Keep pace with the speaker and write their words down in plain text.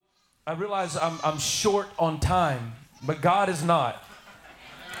I realize I'm short on time, but God is not.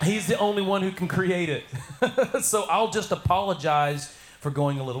 He's the only one who can create it. So I'll just apologize for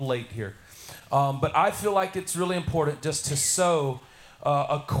going a little late here. But I feel like it's really important just to sow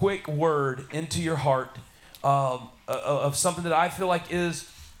a quick word into your heart of something that I feel like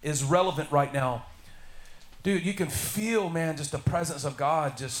is relevant right now. Dude, you can feel, man, just the presence of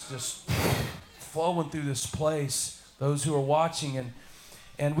God just flowing through this place, those who are watching.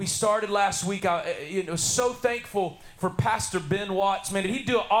 And we started last week. I was so thankful for Pastor Ben Watts. Man, did he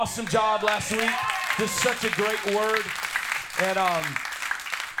do an awesome job last week? Just such a great word. And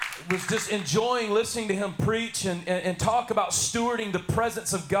was just enjoying listening to him preach and talk about stewarding the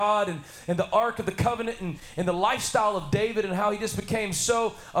presence of God and the Ark of the Covenant and the lifestyle of David and how he just became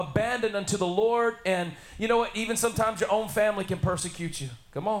so abandoned unto the Lord. And you know what? Even sometimes your own family can persecute you.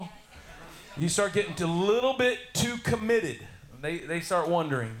 Come on. You start getting a little bit too committed. They start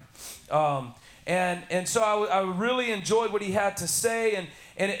wondering. And so I really enjoyed what he had to say.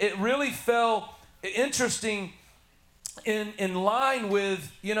 And it really felt interesting in line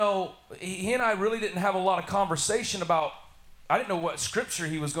with, he and I really didn't have a lot of conversation about, I didn't know what scripture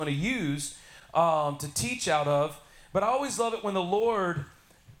he was going to use to teach out of. But I always love it when the Lord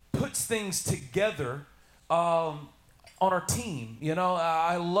puts things together on our team.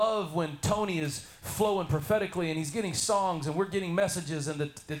 I love when Tony is flowing prophetically and he's getting songs and we're getting messages and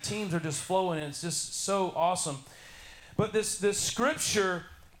the teams are just flowing and it's just so awesome. But this scripture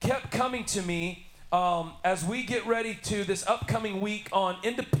kept coming to me as we get ready to this upcoming week on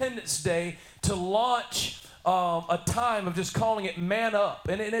Independence Day to launch a time of just calling it Man Up.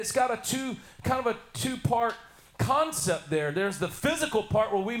 And it's got a two-part concept there. There's the physical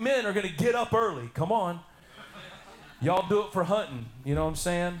part where we men are going to get up early. Come on. Y'all do it for hunting, you know what I'm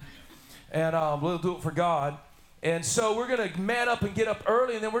saying? And we'll do it for God. And so we're going to man up and get up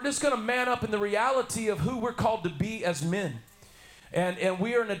early, and then we're just going to man up in the reality of who we're called to be as men. And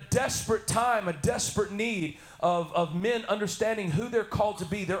we are in a desperate time, a desperate need of men understanding who they're called to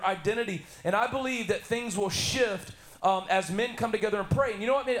be, their identity. And I believe that things will shift as men come together and pray. And you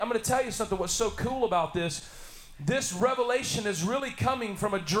know what, man? I'm going to tell you something. What's so cool about this revelation is really coming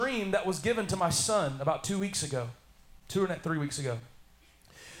from a dream that was given to my son about 2 weeks ago. 3 weeks ago,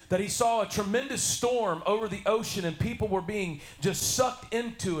 that he saw a tremendous storm over the ocean and people were being just sucked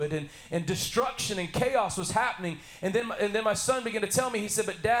into it and destruction and chaos was happening. And then my son began to tell me, he said,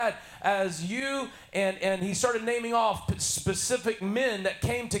 but Dad, as you, and he started naming off specific men that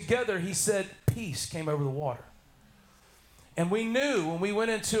came together, he said, peace came over the water. And we knew when we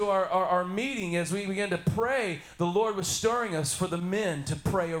went into our meeting, as we began to pray, the Lord was stirring us for the men to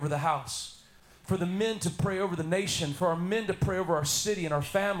pray over the house, for the men to pray over the nation, for our men to pray over our city and our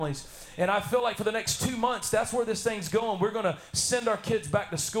families. And I feel like for the next 2 months, that's where this thing's going. We're going to send our kids back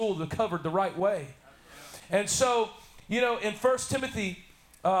to school to covered the right way. And so, in 1 Timothy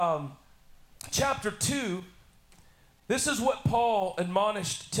chapter 2, this is what Paul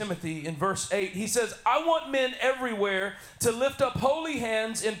admonished Timothy in verse 8. He says, I want men everywhere to lift up holy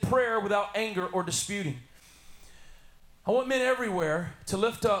hands in prayer without anger or disputing. I want men everywhere to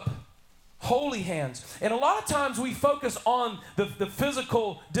lift up holy hands. And a lot of times we focus on the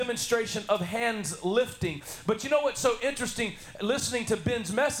physical demonstration of hands lifting. But you know what's so interesting? Listening to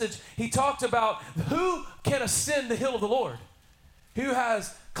Ben's message, he talked about who can ascend the hill of the Lord? Who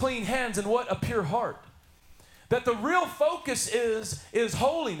has clean hands and what? A pure heart. That the real focus is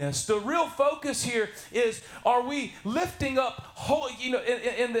holiness. The real focus here is, are we lifting up holy?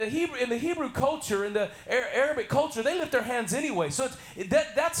 In the Hebrew culture, in the Arabic culture, they lift their hands anyway. So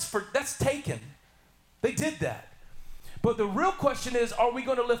that's taken. They did that. But the real question is, are we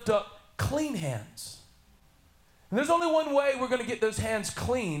going to lift up clean hands? And there's only one way we're going to get those hands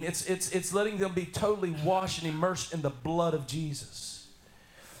clean. It's letting them be totally washed and immersed in the blood of Jesus.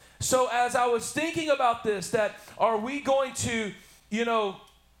 So as I was thinking about this, that are we going to,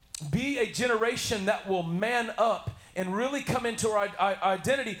 be a generation that will man up and really come into our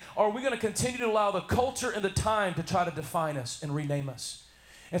identity? Or are we going to continue to allow the culture and the time to try to define us and rename us?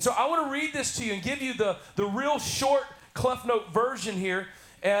 And so I want to read this to you and give you the real short Cliff Note version here.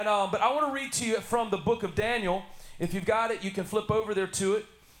 And but I want to read to you from the book of Daniel. If you've got it, you can flip over there to it.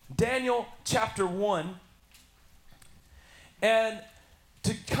 Daniel chapter 1. And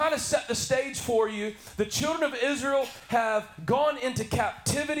to kind of set the stage for you, the children of Israel have gone into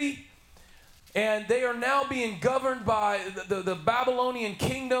captivity and they are now being governed by the Babylonian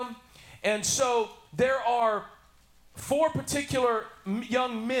kingdom. And so there are 4 particular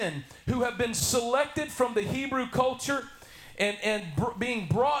young men who have been selected from the Hebrew culture and being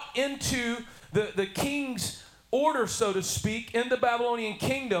brought into the king's order, so to speak, in the Babylonian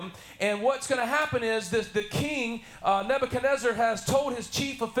kingdom. And what's going to happen is this: the king, Nebuchadnezzar, has told his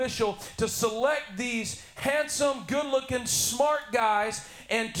chief official to select these handsome, good-looking, smart guys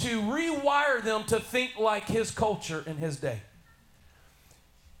and to rewire them to think like his culture in his day.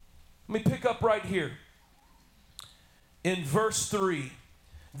 Let me pick up right here in verse 3.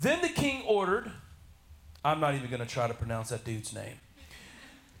 Then the king ordered, I'm not even going to try to pronounce that dude's name,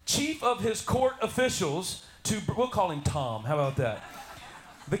 chief of his court officials we'll call him Tom. How about that?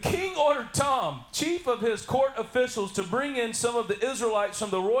 The king ordered Tom, chief of his court officials, to bring in some of the Israelites from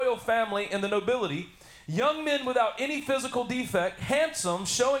the royal family and the nobility, young men without any physical defect, handsome,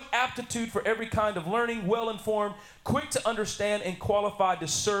 showing aptitude for every kind of learning, well-informed, quick to understand, and qualified to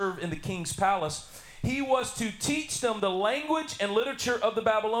serve in the king's palace. He was to teach them the language and literature of the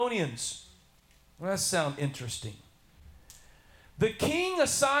Babylonians. Well, that sounds interesting. The king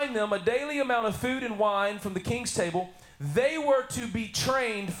assigned them a daily amount of food and wine from the king's table. They were to be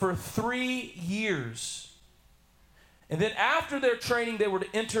trained for 3 years. And then after their training, they were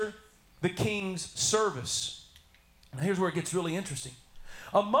to enter the king's service. Now here's where it gets really interesting.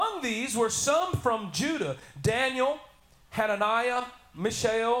 Among these were some from Judah: Daniel, Hananiah,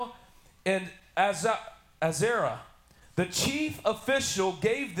 Mishael, and Azariah. The chief official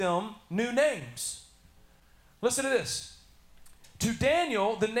gave them new names. Listen to this. To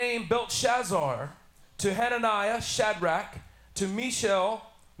Daniel, the name Belshazzar; to Hananiah, Shadrach; to Mishael,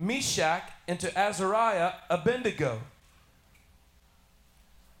 Meshach; and to Azariah, Abednego.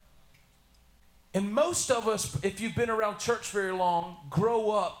 And most of us, if you've been around church very long, grow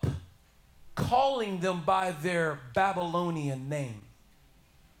up calling them by their Babylonian name.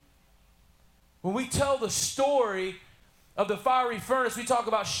 When we tell the story of the fiery furnace, we talk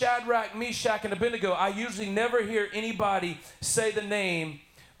about Shadrach, Meshach, and Abednego. I usually never hear anybody say the name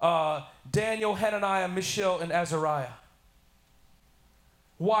Daniel, Hananiah, Mishael, and Azariah.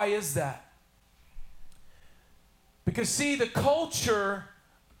 Why is that? Because see, the culture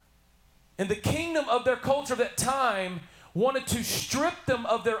and the kingdom of their culture of that time wanted to strip them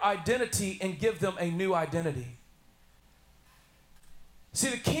of their identity and give them a new identity. See,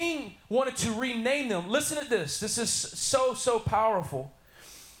 the king wanted to rename them. Listen to this. This is so powerful.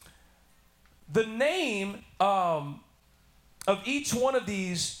 The name of each one of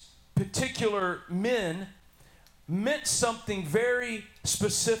these particular men meant something very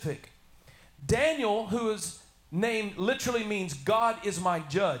specific. Daniel, whose name literally means God is my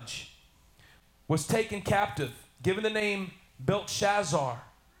judge, was taken captive, given the name Belshazzar,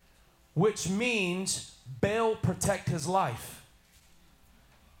 which means Baal protect his life.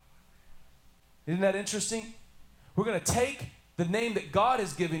 Isn't that interesting? We're going to take the name that God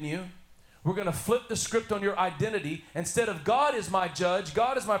has given you. We're going to flip the script on your identity. Instead of God is my judge,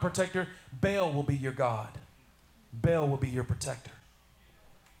 God is my protector, Baal will be your God. Baal will be your protector.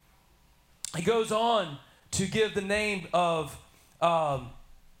 He goes on to give the name of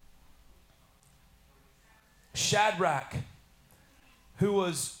Shadrach, who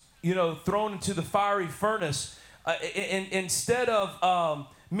was, thrown into the fiery furnace. Instead of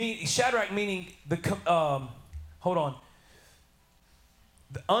Shadrach meaning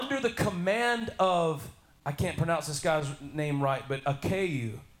under the command of, I can't pronounce this guy's name right, but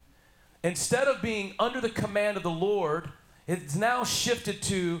Akayu. Instead of being under the command of the Lord, it's now shifted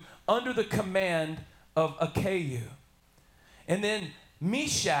to under the command of Akayu. And then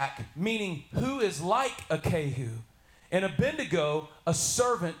Meshach, meaning who is like Akayu. And Abednego, a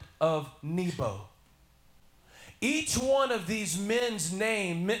servant of Nebo. Each one of these men's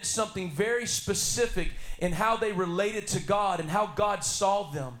name meant something very specific in how they related to God and how God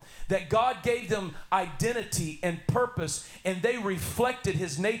saw them. That God gave them identity and purpose, and they reflected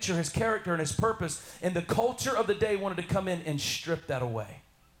his nature, his character, and his purpose. And the culture of the day wanted to come in and strip that away.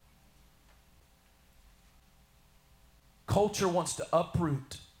 Culture wants to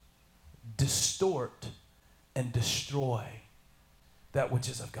uproot, distort, and destroy that which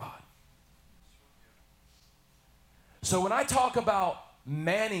is of God. So when I talk about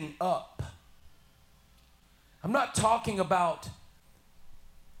manning up, I'm not talking about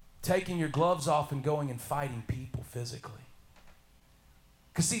taking your gloves off and going and fighting people physically.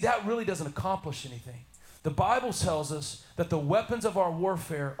 Because see, that really doesn't accomplish anything. The Bible tells us that the weapons of our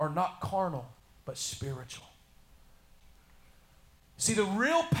warfare are not carnal, but spiritual. See, the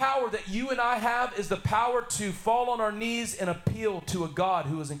real power that you and I have is the power to fall on our knees and appeal to a God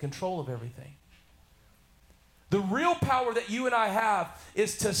who is in control of everything. The real power that you and I have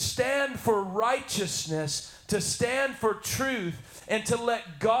is to stand for righteousness, to stand for truth, and to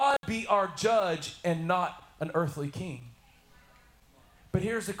let God be our judge and not an earthly king. But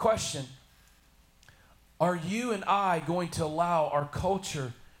here's the question. Are you and I going to allow our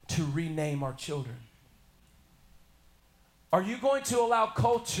culture to rename our children? Are you going to allow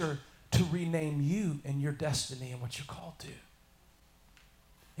culture to rename you and your destiny and what you're called to?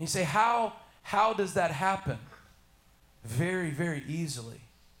 And you say, how does that happen? Very, very easily.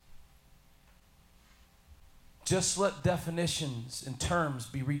 Just let definitions and terms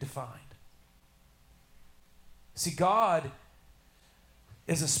be redefined. See, God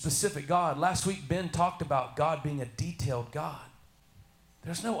is a specific God. Last week, Ben talked about God being a detailed God.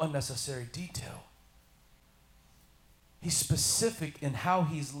 There's no unnecessary detail. He's specific in how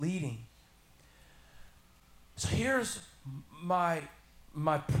he's leading. So here's my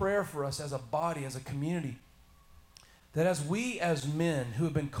prayer for us as a body, as a community, that as we as men who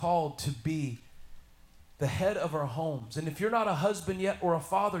have been called to be the head of our homes, and if you're not a husband yet or a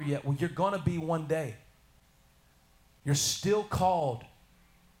father yet, well, you're going to be one day. You're still called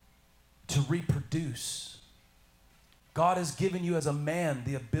to reproduce. God has given you as a man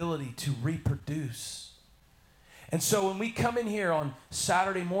the ability to reproduce. And so when we come in here on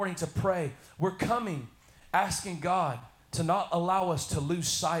Saturday morning to pray, we're coming asking God to not allow us to lose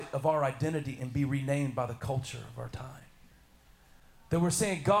sight of our identity and be renamed by the culture of our time. That we're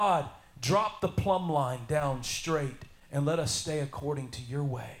saying, God, drop the plumb line down straight and let us stay according to your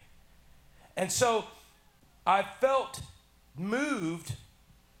way. And so I felt moved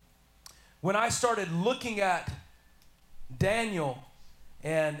when I started looking at Daniel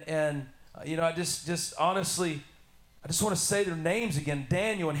and you know, I just honestly, I just want to say their names again,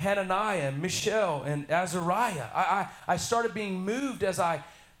 Daniel and Hananiah and Mishael and Azariah. I started being moved as I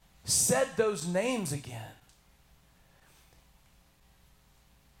said those names again.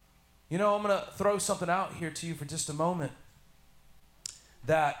 You know, I'm going to throw something out here to you for just a moment.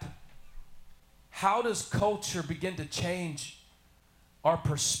 That how does culture begin to change our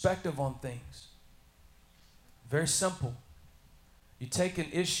perspective on things? Very simple. You take an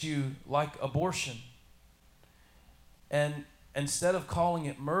issue like abortion, and instead of calling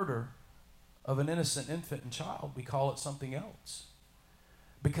it murder of an innocent infant and child, we call it something else.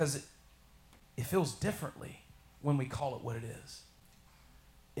 Because it feels differently when we call it what it is.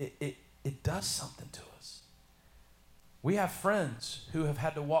 It does something to us. We have friends who have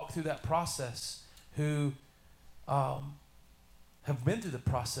had to walk through that process, who have been through the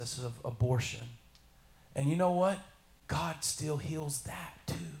process of abortion. And you know what? God still heals that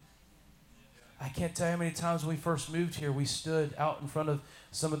too. I can't tell you how many times when we first moved here, we stood out in front of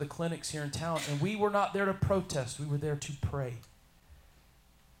some of the clinics here in town, and we were not there to protest. We were there to pray.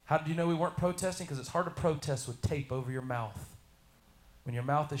 How did you know we weren't protesting? Because it's hard to protest with tape over your mouth. When your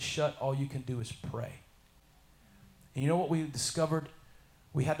mouth is shut, all you can do is pray. And you know what we discovered?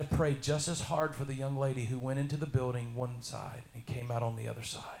 We had to pray just as hard for the young lady who went into the building one side and came out on the other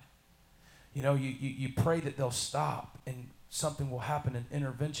side. You know, you pray that they'll stop and something will happen, an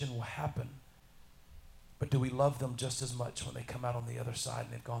intervention will happen. But do we love them just as much when they come out on the other side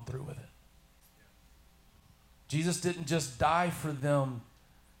and they've gone through with it? Jesus didn't just die for them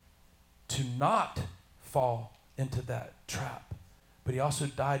to not fall into that trap, but he also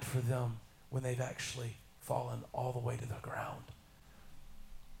died for them when they've actually fallen all the way to the ground.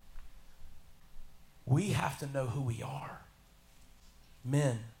 We have to know who we are.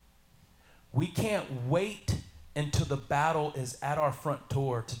 Men, we can't wait until the battle is at our front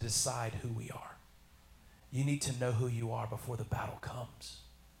door to decide who we are. You need to know who you are before the battle comes.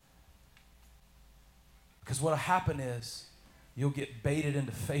 Because what'll happen is you'll get baited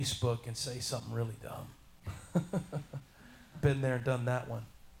into Facebook and say something really dumb. Been there and done that one.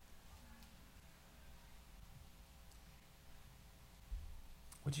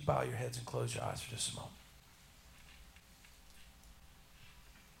 Would you bow your heads and close your eyes for just a moment?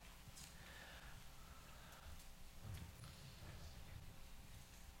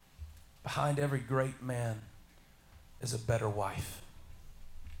 Behind every great man is a better wife.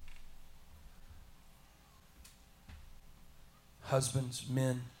 Husbands,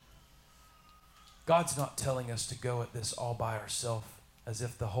 men, God's not telling us to go at this all by ourselves as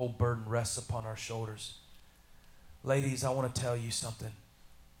if the whole burden rests upon our shoulders. Ladies, I want to tell you something.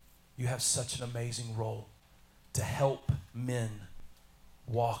 You have such an amazing role to help men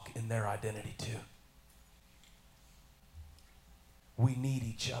walk in their identity too. We need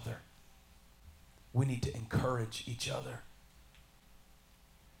each other. We need to encourage each other.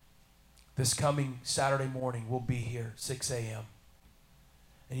 This coming Saturday morning, we'll be here, 6 a.m.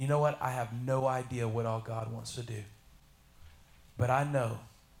 And you know what? I have no idea what all God wants to do. But I know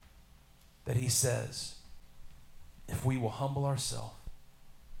that he says, if we will humble ourselves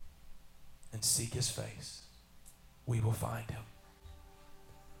and seek his face, we will find him.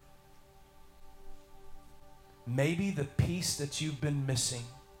 maybe the piece that you've been missing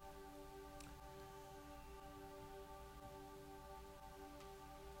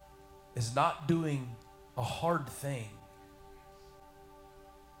is not doing a hard thing.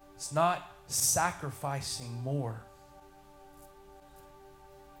 It's not sacrificing more.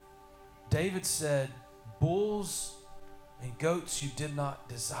 David said, bulls and goats you did not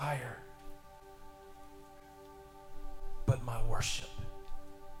desire, but my worship.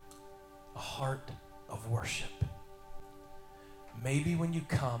 A heart of worship. Maybe when you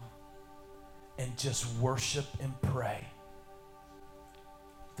come and just worship and pray,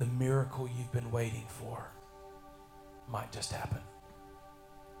 the miracle you've been waiting for might just happen.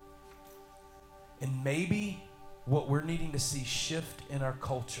 And maybe what we're needing to see shift in our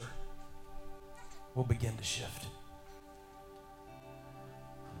culture will begin to shift.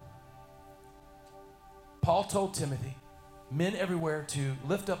 Paul told Timothy, men everywhere, to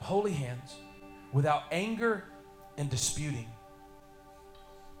lift up holy hands without anger and disputing.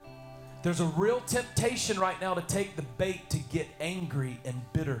 There's a real temptation right now to take the bait to get angry and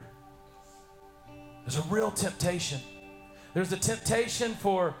bitter. There's a real temptation. There's a temptation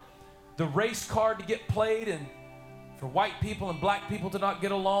for the race card to get played and for white people and black people to not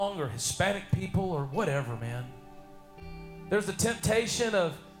get along, or Hispanic people, or whatever, man. There's the temptation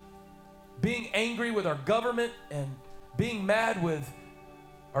of being angry with our government and being mad with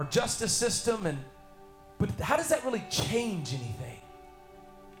our justice system, but how does that really change anything?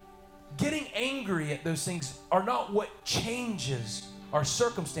 Getting angry at those things are not what changes our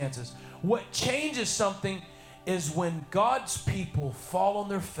circumstances. What changes something is when God's people fall on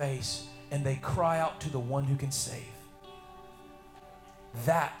their face and they cry out to the one who can save.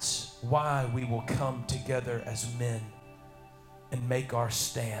 That's why we will come together as men and make our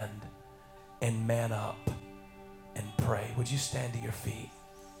stand and man up and pray. Would you stand to your feet?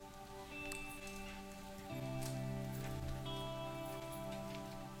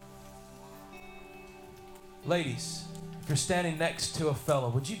 Ladies, if you're standing next to a fellow,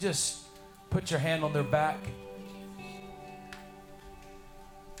 would you just put your hand on their back?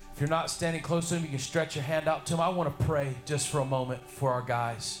 If you're not standing close to them, you can stretch your hand out to them. I want to pray just for a moment for our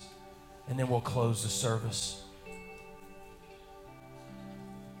guys, and then we'll close the service.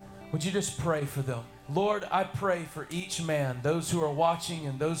 Would you just pray for them? Lord, I pray for each man, those who are watching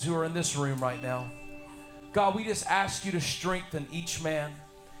and those who are in this room right now. God, we just ask you to strengthen each man.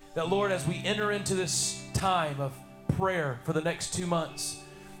 That, Lord, as we enter into this time of prayer for the next 2 months,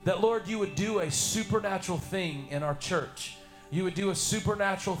 that, Lord, you would do a supernatural thing in our church. You would do a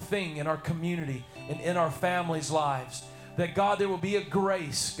supernatural thing in our community and in our families' lives. That, God, there will be a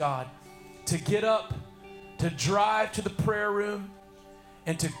grace, God, to get up, to drive to the prayer room,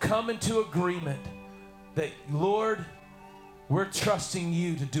 and to come into agreement that, Lord, we're trusting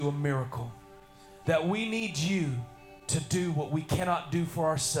you to do a miracle. That we need you to do what we cannot do for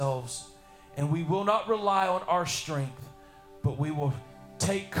ourselves. And we will not rely on our strength, but we will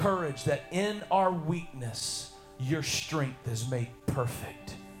take courage that in our weakness, your strength is made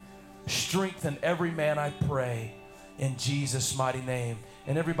perfect. Strengthen every man, I pray, in Jesus' mighty name.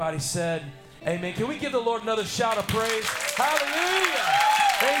 And everybody said, amen. Can we give the Lord another shout of praise? Hallelujah.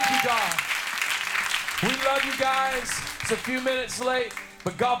 Thank you, God. We love you guys. It's a few minutes late,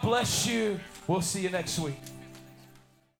 but God bless you. We'll see you next week.